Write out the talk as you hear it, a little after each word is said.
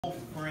whole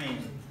frame.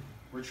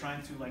 We're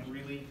trying to like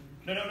really.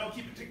 No,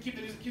 keep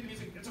the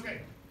music. It's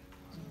okay.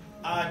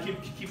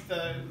 Keep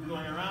the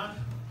going around,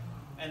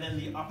 and then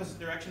the opposite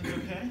direction is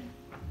okay.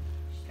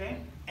 Okay,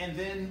 and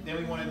then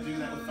we want to do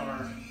that with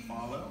our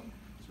follow.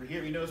 So we're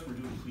here. You notice we're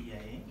doing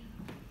plié.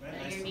 Right?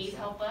 Let your knees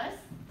help us.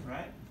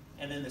 Right,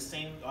 and then the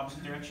same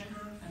opposite direction.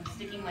 I'm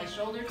sticking my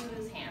shoulder to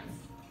his hands.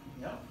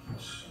 Yep.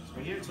 So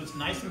right here, so it's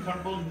nice and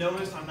comfortable.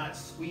 Notice I'm not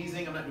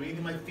squeezing. I'm not doing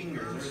anything with my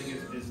fingers.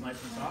 Everything is nice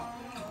and soft.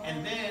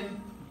 And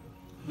then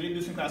we didn't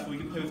do some class, but we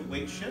can play with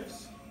weight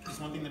shifts. This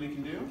is one thing that we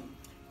can do.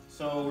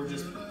 So we're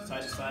just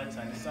side to side,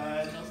 side to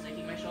side. Still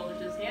sticking my shoulder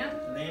to his hand.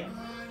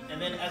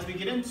 And then as we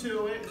get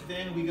into it,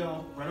 then we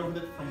go right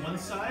over from one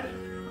side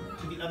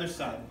to the other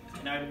side.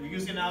 And I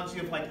use the analogy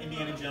of like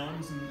Indiana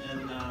Jones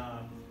and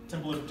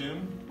Temple of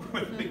Doom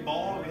with the big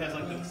ball. He has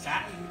like the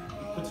sack.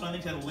 He puts it on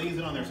things and lays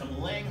it on there. So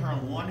I'm laying her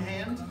on one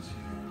hand,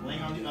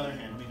 laying on the other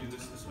hand. Let me do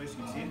this way so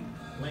you can see it.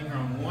 Laying her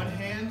on one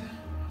hand,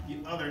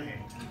 the other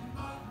hand.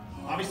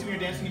 Obviously when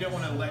you're dancing, you don't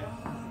want to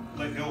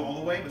let go all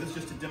the way, but this is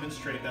just to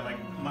demonstrate that like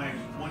my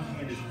one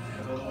hand is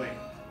all the way.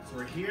 So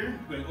we're here,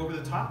 going over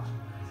the top,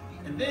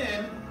 and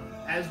then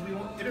as we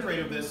iterate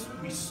of this,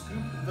 we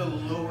scoop the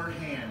lower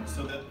hand,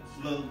 so that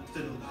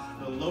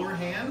the lower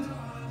hand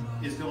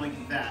is going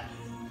like that.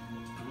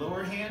 The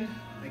lower hand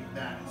like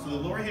that. So the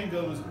lower hand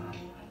goes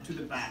to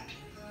the back,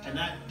 and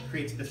that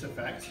creates this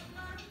effect.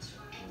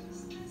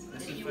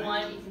 If you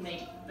want, you can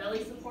make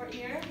belly support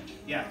here.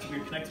 Yeah, so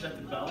we're connected at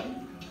the belly.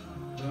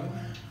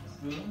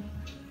 Boom,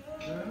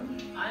 boom.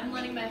 I'm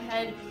letting my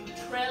head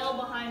trail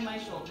behind my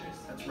shoulders.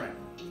 That's right.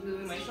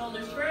 Moving my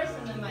shoulders first,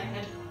 and then my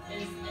head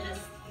is in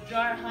a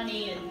jar of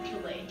honey and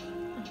Kool-Aid.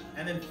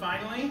 And then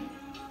finally,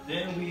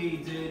 then we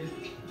did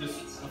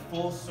just a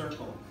full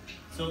circle.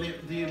 So the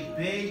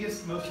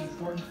biggest, most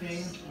important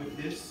thing with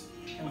this,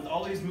 and with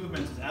all these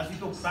movements, is as we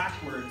go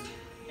backwards,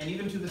 and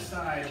even to the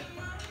side,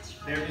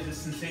 there is a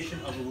sensation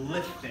of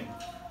lifting.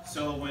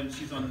 So when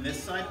she's on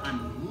this side,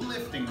 I'm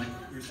lifting, like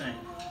you were saying.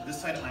 This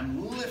side,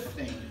 I'm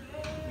lifting.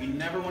 We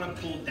never want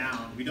to pull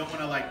down. We don't want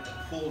to like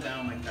pull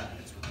down like that.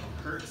 It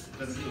hurts. It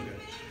doesn't feel good.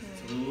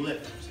 So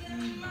lift,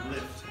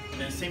 lift.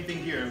 And then same thing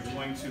here. We're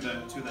going to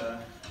the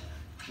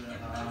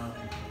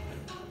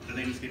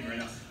name is escaping right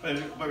now.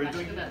 But we're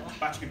doing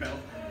Bachika Bell.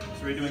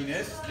 So we're doing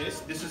this.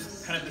 This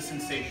is kind of the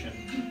sensation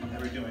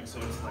that we're doing. So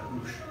it's like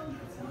whoosh,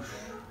 whoosh,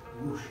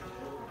 whoosh,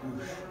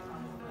 whoosh.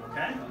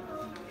 Okay.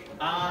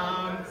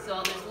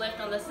 So there's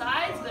lift on the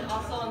sides, but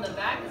also on the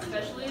back,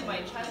 especially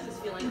my chest is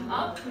feeling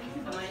up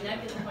and my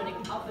neck is pointing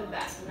up and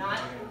back,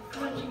 not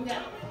crunching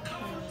down.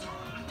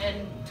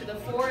 And to the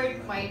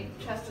forward, my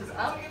chest is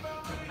up.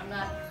 I'm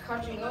not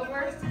crunching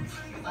over,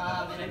 and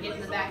I'm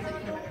getting the back of the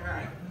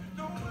kindergarten.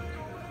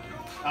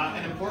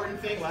 An important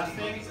thing, last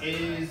thing,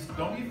 is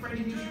don't be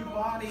afraid to use your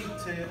body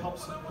to help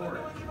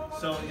support.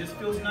 So it just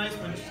feels nice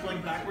when she's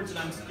going backwards and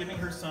I'm giving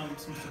her some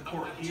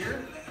support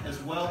here, as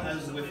well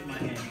as with my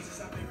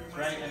hands,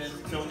 right? And as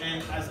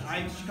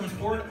she comes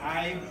forward,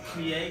 I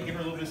plie, give her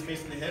a little bit of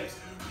space in the hips.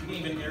 We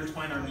can even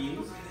intertwine our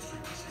knees,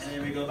 and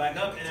then we go back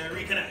up and then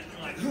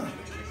reconnect. Like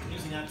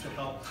using that to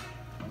help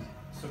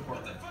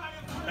support her.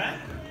 Okay?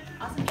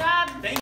 Awesome job. Thank you.